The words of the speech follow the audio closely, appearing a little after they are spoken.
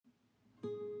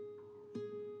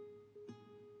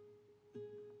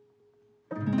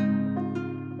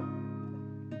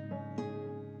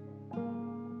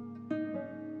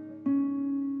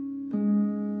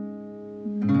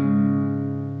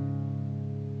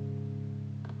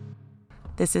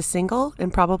This is Single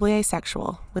and Probably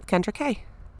Asexual with Kendra K.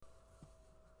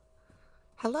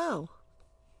 Hello.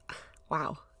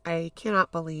 Wow, I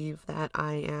cannot believe that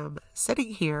I am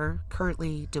sitting here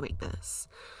currently doing this.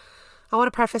 I want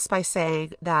to preface by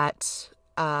saying that,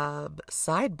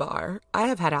 sidebar, I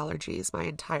have had allergies my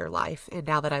entire life, and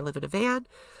now that I live in a van,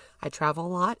 I travel a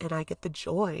lot and I get the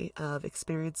joy of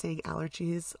experiencing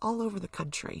allergies all over the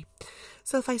country.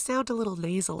 So if I sound a little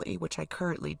nasally, which I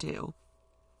currently do,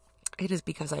 it is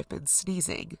because I've been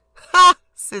sneezing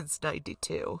since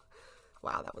 92.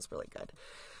 Wow, that was really good.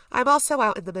 I'm also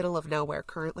out in the middle of nowhere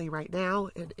currently right now,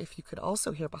 and if you could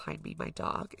also hear behind me, my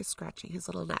dog is scratching his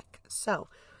little neck. So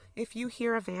if you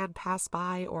hear a van pass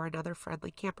by or another friendly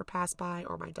camper pass by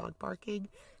or my dog barking,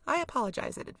 I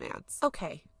apologize in advance.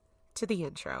 Okay, to the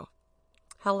intro.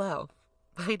 Hello,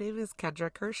 my name is Kendra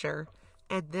Kirscher,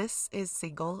 and this is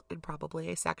Single and Probably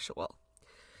Asexual.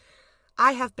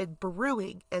 I have been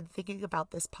brewing and thinking about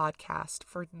this podcast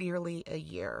for nearly a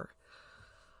year.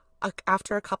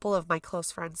 After a couple of my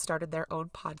close friends started their own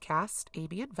podcast,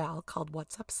 Amy and Val, called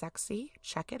What's Up Sexy,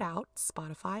 check it out,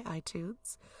 Spotify,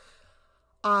 iTunes.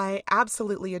 I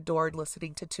absolutely adored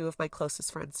listening to two of my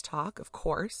closest friends talk, of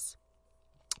course.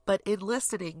 But in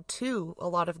listening to a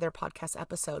lot of their podcast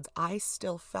episodes, I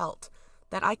still felt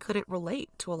that I couldn't relate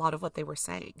to a lot of what they were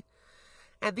saying.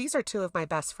 And these are two of my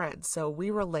best friends, so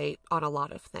we relate on a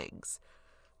lot of things.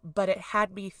 But it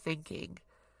had me thinking,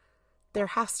 there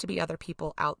has to be other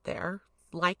people out there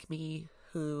like me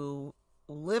who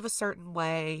live a certain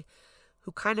way,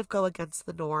 who kind of go against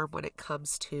the norm when it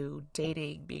comes to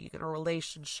dating, being in a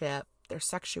relationship, their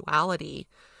sexuality,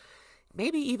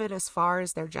 maybe even as far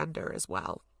as their gender as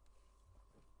well.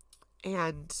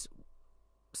 And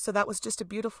so that was just a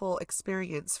beautiful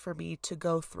experience for me to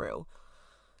go through,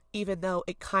 even though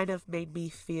it kind of made me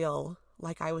feel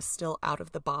like I was still out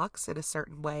of the box in a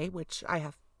certain way, which I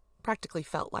have practically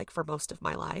felt like for most of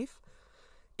my life.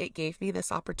 It gave me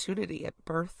this opportunity. It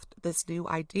birthed this new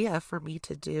idea for me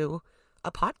to do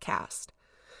a podcast.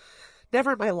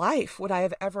 Never in my life would I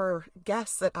have ever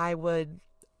guessed that I would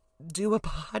do a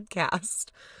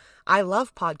podcast. I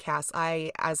love podcasts.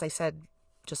 As I said,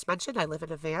 just mentioned, I live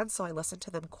in a van, so I listen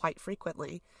to them quite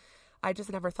frequently. I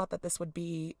just never thought that this would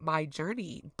be my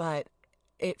journey, but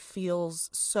it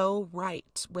feels so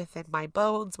right within my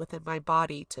bones, within my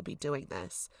body to be doing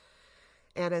this.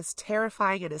 And as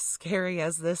terrifying and as scary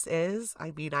as this is,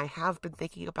 I mean, I have been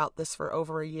thinking about this for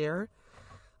over a year.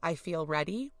 I feel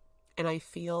ready, and I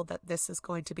feel that this is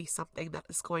going to be something that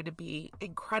is going to be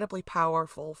incredibly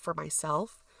powerful for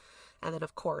myself. And then,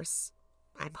 of course,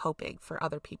 I'm hoping for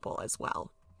other people as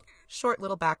well. Short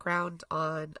little background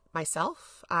on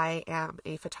myself. I am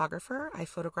a photographer. I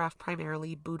photograph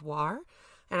primarily boudoir,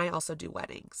 and I also do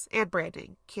weddings and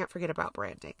branding. Can't forget about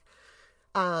branding.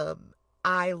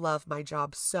 I love my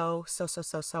job so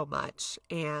much.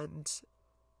 And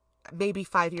maybe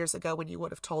 5 years ago when you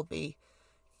would have told me,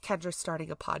 Kendra's starting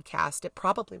a podcast, it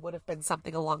probably would have been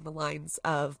something along the lines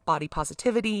of body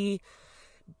positivity,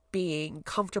 being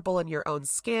comfortable in your own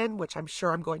skin, which I'm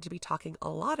sure I'm going to be talking a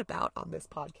lot about on this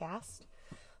podcast.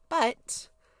 But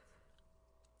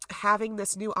having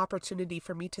this new opportunity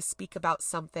for me to speak about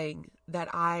something that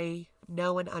I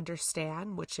know and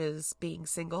understand, which is being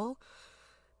single,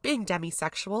 being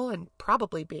demisexual, and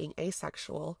probably being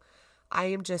asexual,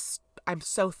 I'm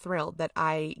so thrilled that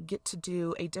I get to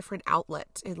do a different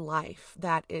outlet in life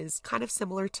that is kind of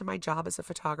similar to my job as a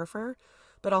photographer,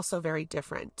 but also very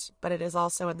different. But it is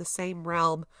also in the same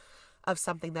realm of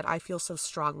something that I feel so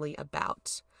strongly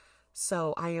about.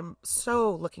 So I am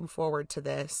so looking forward to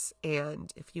this.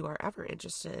 And if you are ever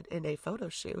interested in a photo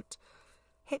shoot,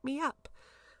 hit me up.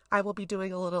 I will be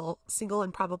doing a little Single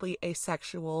and Probably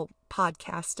Asexual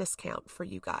podcast discount for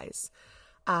you guys.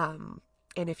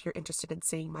 And if you're interested in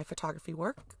seeing my photography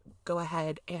work, go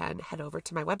ahead and head over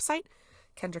to my website,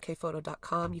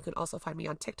 kendrakphoto.com. You can also find me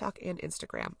on TikTok and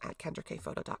Instagram at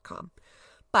kendrakphoto.com.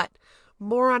 But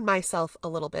more on myself a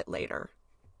little bit later,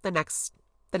 the next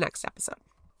episode.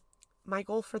 My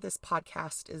goal for this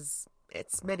podcast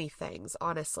it's many things,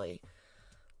 honestly.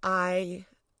 I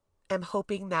am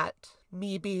hoping that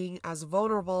me being as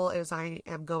vulnerable as I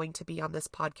am going to be on this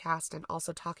podcast and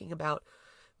also talking about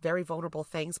very vulnerable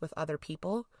things with other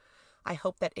people, I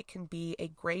hope that it can be a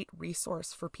great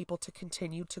resource for people to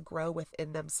continue to grow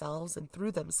within themselves and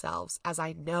through themselves, as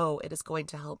I know it is going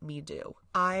to help me do.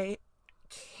 I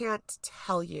can't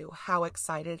tell you how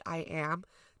excited I am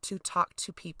to talk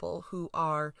to people who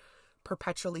are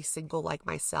perpetually single like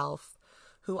myself,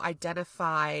 who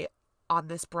identify on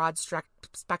this broad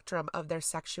spectrum of their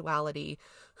sexuality,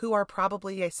 who are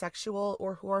probably asexual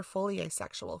or who are fully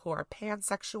asexual, who are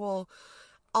pansexual,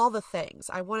 all the things.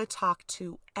 I want to talk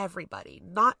to everybody,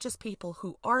 not just people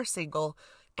who are single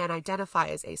and identify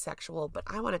as asexual, but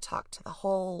I want to talk to the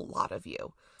whole lot of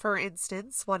you. For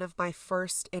instance, one of my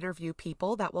first interview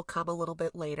people that will come a little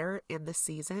bit later in the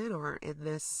season or in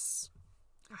this,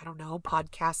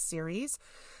 podcast series,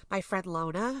 my friend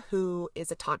Lona, who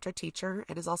is a Tantra teacher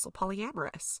and is also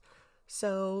polyamorous.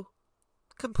 So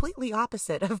completely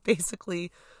opposite of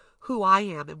basically who I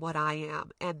am and what I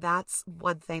am. And that's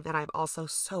one thing that I'm also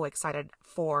so excited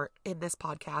for in this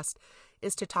podcast,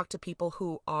 is to talk to people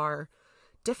who are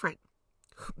different.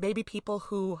 Maybe people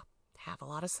who have a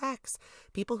lot of sex,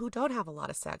 people who don't have a lot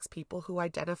of sex, people who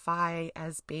identify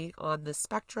as being on the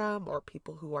spectrum, or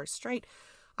people who are straight.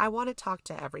 I want to talk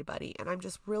to everybody, and I'm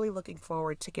just really looking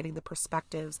forward to getting the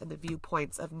perspectives and the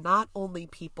viewpoints of not only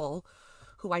people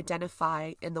who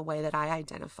identify in the way that I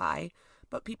identify,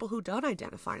 but people who don't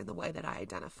identify in the way that I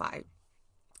identify.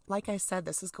 Like I said,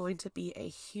 this is going to be a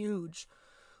huge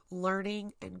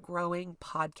learning and growing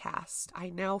podcast. I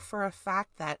know for a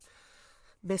fact that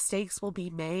mistakes will be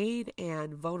made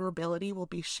and vulnerability will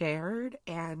be shared.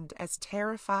 And as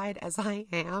terrified as I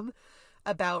am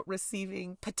about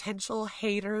receiving potential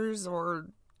haters or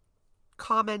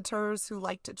commenters who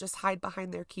like to just hide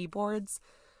behind their keyboards,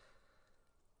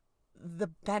 the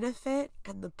benefit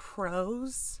and the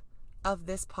pros of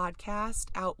this podcast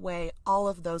outweigh all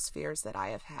of those fears that I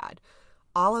have had.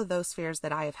 All of those fears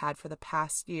that I have had for the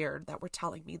past year that were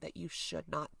telling me that you should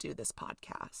not do this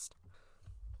podcast.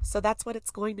 So that's what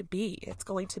it's going to be. It's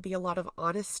going to be a lot of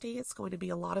honesty. It's going to be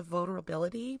a lot of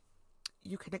vulnerability.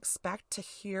 You can expect to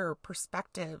hear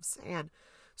perspectives and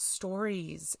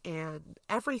stories and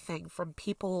everything from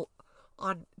people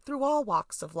through all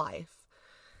walks of life.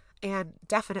 And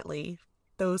definitely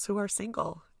those who are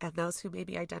single and those who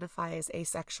maybe identify as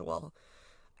asexual.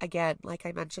 Again, like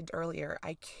I mentioned earlier,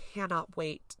 I cannot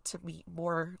wait to meet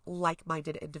more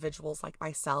like-minded individuals like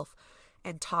myself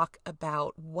and talk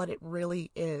about what it really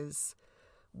is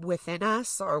within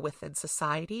us or within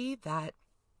society that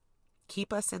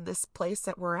keep us in this place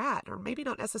that we're at. Or maybe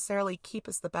not necessarily keep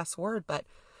is the best word, but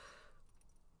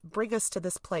bring us to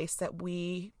this place that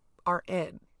we are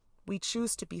in. We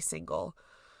choose to be single.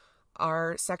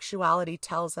 Our sexuality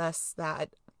tells us that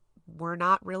we're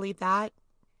not really that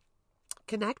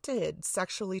connected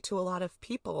sexually to a lot of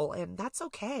people, and that's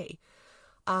okay.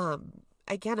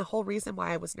 Again, a whole reason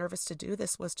why I was nervous to do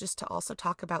this was just to also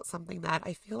talk about something that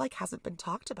I feel like hasn't been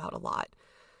talked about a lot.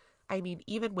 I mean,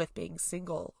 even with being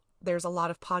single, there's a lot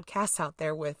of podcasts out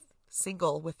there with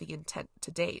single with the intent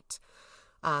to date.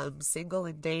 Single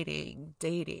and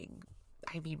dating.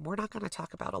 I mean, we're not going to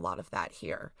talk about a lot of that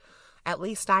here. At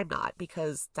least I'm not,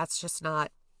 because that's just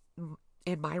not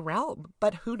in my realm.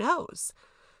 But who knows?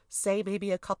 Say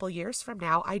maybe a couple years from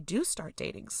now, I do start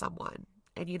dating someone.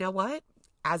 And you know what?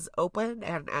 As open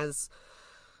and as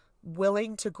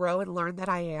willing to grow and learn that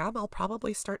I am, I'll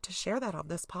probably start to share that on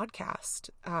this podcast.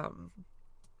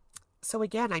 So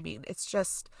again, I mean, it's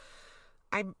just,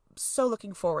 I'm so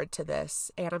looking forward to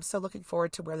this, and I'm so looking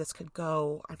forward to where this could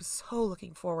go. I'm so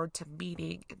looking forward to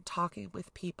meeting and talking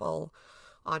with people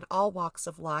on all walks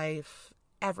of life,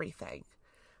 everything.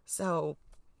 So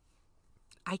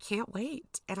I can't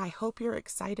wait, and I hope you're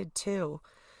excited too.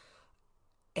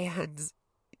 And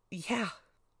yeah,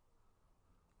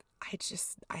 I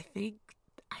think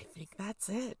that's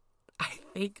it. I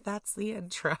think that's the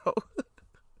intro.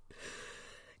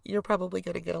 You're probably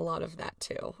going to get a lot of that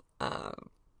too.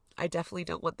 I definitely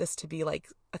don't want this to be like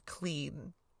a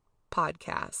clean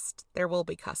podcast. There will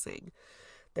be cussing.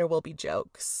 There will be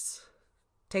jokes.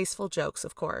 Tasteful jokes,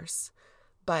 of course.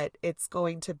 But it's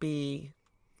going to be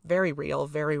very real,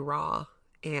 very raw.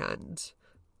 And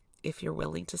if you're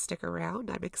willing to stick around,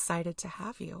 I'm excited to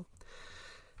have you.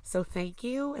 So thank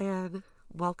you, and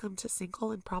welcome to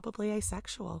Single and Probably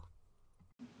Asexual.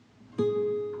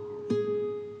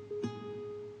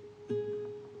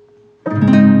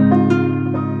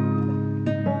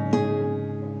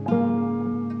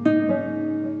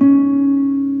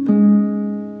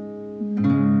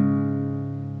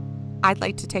 I'd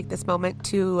like to take this moment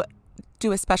to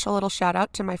do a special little shout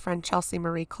out to my friend Chelsea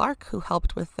Marie Clark, who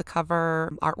helped with the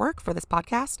cover artwork for this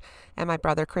podcast, and my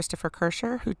brother Christopher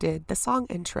Kirscher, who did the song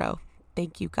intro.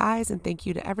 Thank you guys, and thank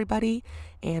you to everybody,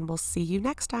 and we'll see you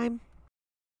next time.